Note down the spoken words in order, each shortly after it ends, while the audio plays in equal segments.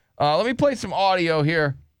Let me play some audio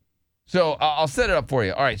here. So I'll set it up for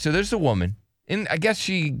you. All right, so there's a woman, and I guess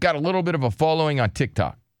she got a little bit of a following on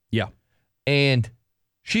TikTok. Yeah. And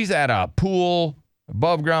she's at a pool,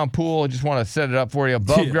 above ground pool. I just want to set it up for you.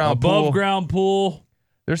 Above ground pool.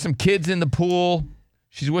 There's some kids in the pool.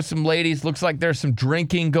 She's with some ladies. Looks like there's some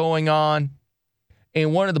drinking going on.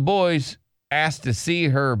 And one of the boys asked to see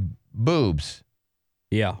her boobs.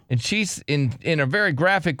 Yeah. And she's in a very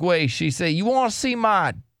graphic way. She said, "You want to see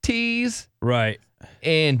my tees?" Right.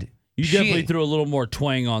 And you definitely threw a little more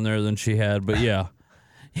twang on there than she had, but yeah.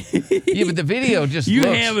 Yeah, but the video just you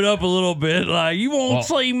ham it up a little bit, like you won't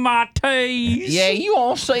see my tees. Yeah, you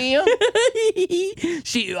won't see them.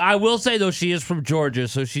 I will say though, she is from Georgia,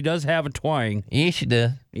 so she does have a twang. Yeah, she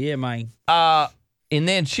does. Yeah, man. And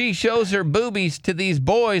then she shows her boobies to these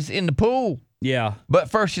boys in the pool. Yeah. But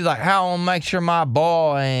first she's like, "How I'm gonna make sure my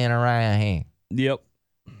boy ain't around here." Yep.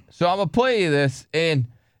 So I'm gonna play you this, and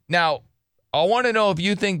now I want to know if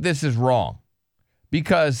you think this is wrong,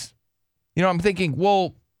 because I'm thinking,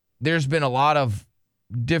 well, there's been a lot of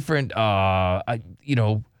different,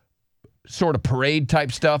 sort of parade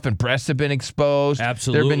type stuff, and breasts have been exposed.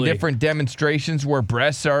 Absolutely. There have been different demonstrations where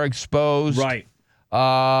breasts are exposed. Right.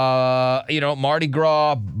 Mardi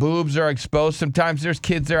Gras, boobs are exposed. Sometimes there's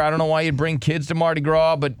kids there. I don't know why you'd bring kids to Mardi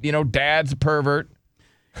Gras, but, dad's a pervert.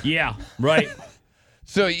 Yeah, right.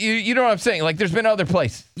 So you know what I'm saying? Like, there's been other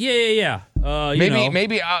places. Yeah.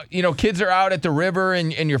 Maybe kids are out at the river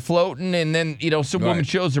and you're floating, and then some woman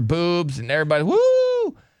shows her boobs and everybody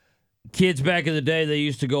woo. Kids back in the day, they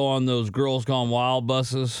used to go on those Girls Gone Wild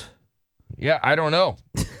buses. Yeah, I don't know.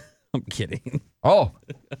 I'm kidding. Oh,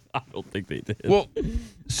 I don't think they did. Well,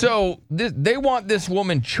 so they want this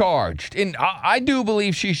woman charged, and I do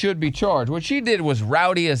believe she should be charged. What she did was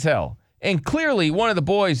rowdy as hell, and clearly one of the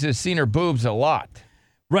boys has seen her boobs a lot.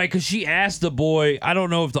 Right, because she asked the boy, I don't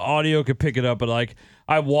know if the audio could pick it up, but like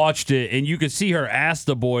I watched it, and you could see her ask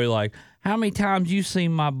the boy, like, "How many times you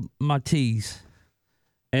seen my tees?"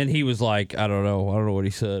 And he was like, I don't know what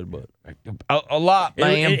he said, but a lot,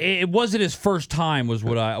 man. It wasn't his first time, was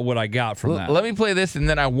what I got from that. Let me play this, and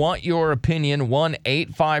then I want your opinion.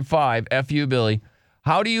 1-855 FU Billy.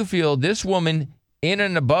 How do you feel? This woman in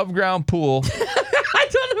an above ground pool. I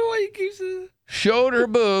don't know why you keep saying that. Showed her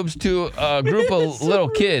boobs to a group of little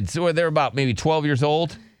kids who they're about maybe 12 years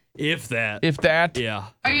old. If that. Yeah.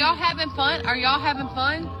 Are y'all having fun?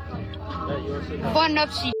 Fun up,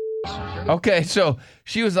 she. Okay, so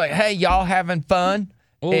she was like, "Hey, y'all having fun?"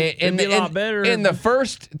 Oh, it'd be a lot better. And the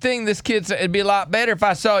first thing this kid said, "It'd be a lot better if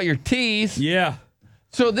I saw your teeth." Yeah.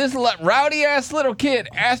 So this rowdy ass little kid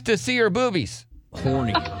asked to see her boobies.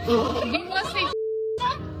 Horny. You must see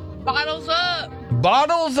bottles up.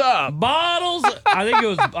 Bottles up. Bottles. I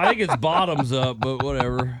think it's bottoms up, but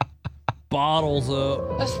whatever. Bottles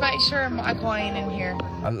up. Let's make sure my boy ain't in here.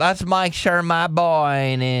 Let's make sure my boy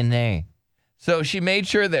ain't in there. So she made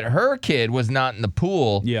sure that her kid was not in the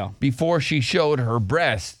pool before she showed her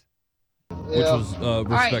breast. Which was respectable. All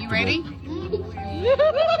right, you ready?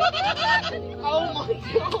 Oh, my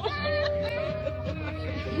God.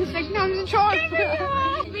 He's like, no, I'm in charge. He's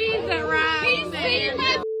right. He's seen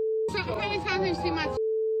my how many times have you seen my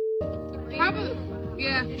probably,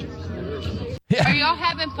 yeah. Are y'all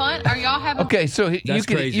having fun? Okay, so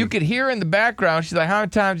you could hear in the background, she's like, "How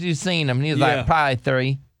many times have you seen him?" And he's like, "Probably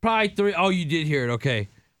 3. Probably 3. Oh, you did hear it. Okay.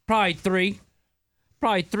 Probably 3.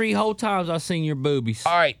 Probably 3 whole times I've seen your boobies.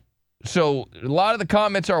 All right. So a lot of the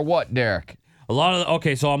comments are what, Derek?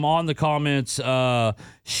 Okay, so I'm on the comments.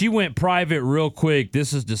 She went private real quick.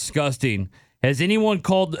 This is disgusting. Has anyone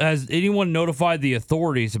notified the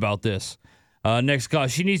authorities about this? Next call.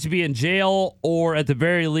 She needs to be in jail or at the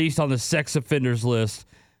very least on the sex offenders list.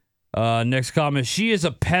 Next comment. She is a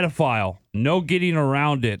pedophile. No getting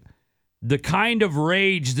around it. The kind of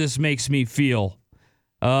rage this makes me feel.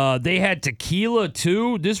 They had tequila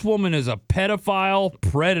too. This woman is a pedophile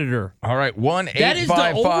predator. All right,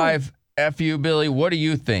 1-855 FU Billy. What do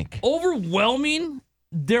you think? Overwhelming.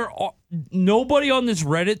 Nobody on this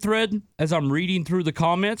Reddit thread, as I'm reading through the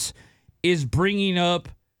comments, is bringing up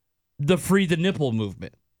the free the nipple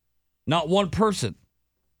movement. Not one person.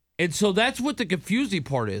 And so that's what the confusing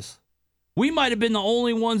part is. We might have been the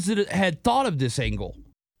only ones that had thought of this angle.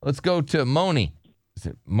 Let's go to Moni. Is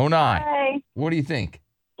it Moni? Hi. What do you think?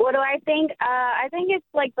 What do I think? I think it's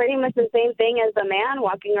like pretty much the same thing as the man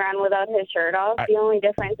walking around without his shirt off. The only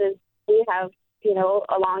difference is we have,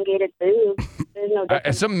 elongated boobs. There's no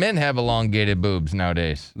difference. Some men have elongated boobs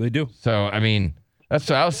nowadays. They do. So, I mean, that's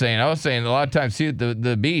what I was saying. I was saying a lot of times, see, at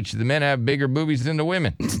the beach, the men have bigger boobies than the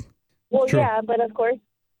women. Well, yeah, but of course,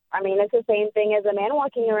 I mean, it's the same thing as a man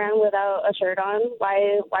walking around without a shirt on.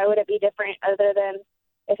 Why would it be different other than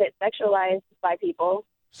if it's sexualized by people?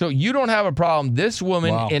 So you don't have a problem. This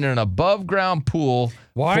woman in an above ground pool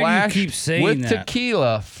Why do you keep saying with that?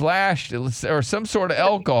 tequila, flashed or some sort of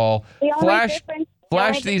alcohol,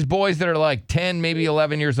 flashed these boys that are like 10, maybe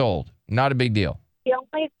 11 years old. Not a big deal.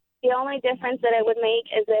 The only difference that it would make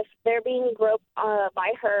is if they're being groped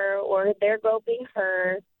by her or they're groping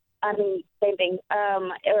her. I mean, same thing.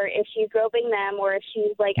 Or if she's groping them, or if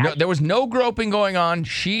she's like. No, there was no groping going on.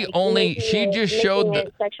 She just showed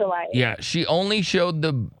the sexualized. Yeah, she only showed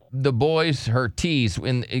the boys her T's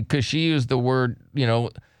because she used the word,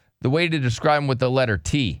 the way to describe them with the letter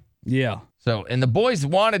T. Yeah. So, and the boys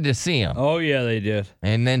wanted to see him. Oh yeah, they did.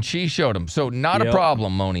 And then she showed him. So, not a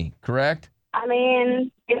problem, Moni. Correct? I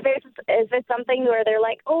mean, if it's something where they're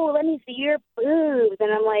like, "Oh, let me see your boobs,"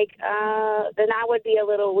 and I'm like, then that would be a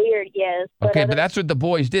little weird, yes. Okay, but that's what the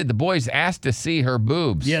boys did. The boys asked to see her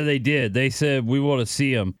boobs. Yeah, they did. They said we want to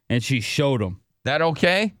see them, and she showed them. That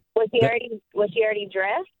okay? Was she already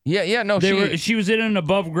dressed? Yeah, no, she was in an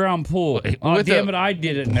above ground pool. Oh, damn it, I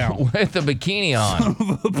did it now. With the bikini on. Son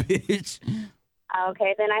of a bitch.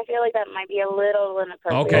 Okay, then I feel like that might be a little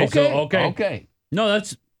inappropriate. Okay. No,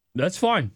 that's fine.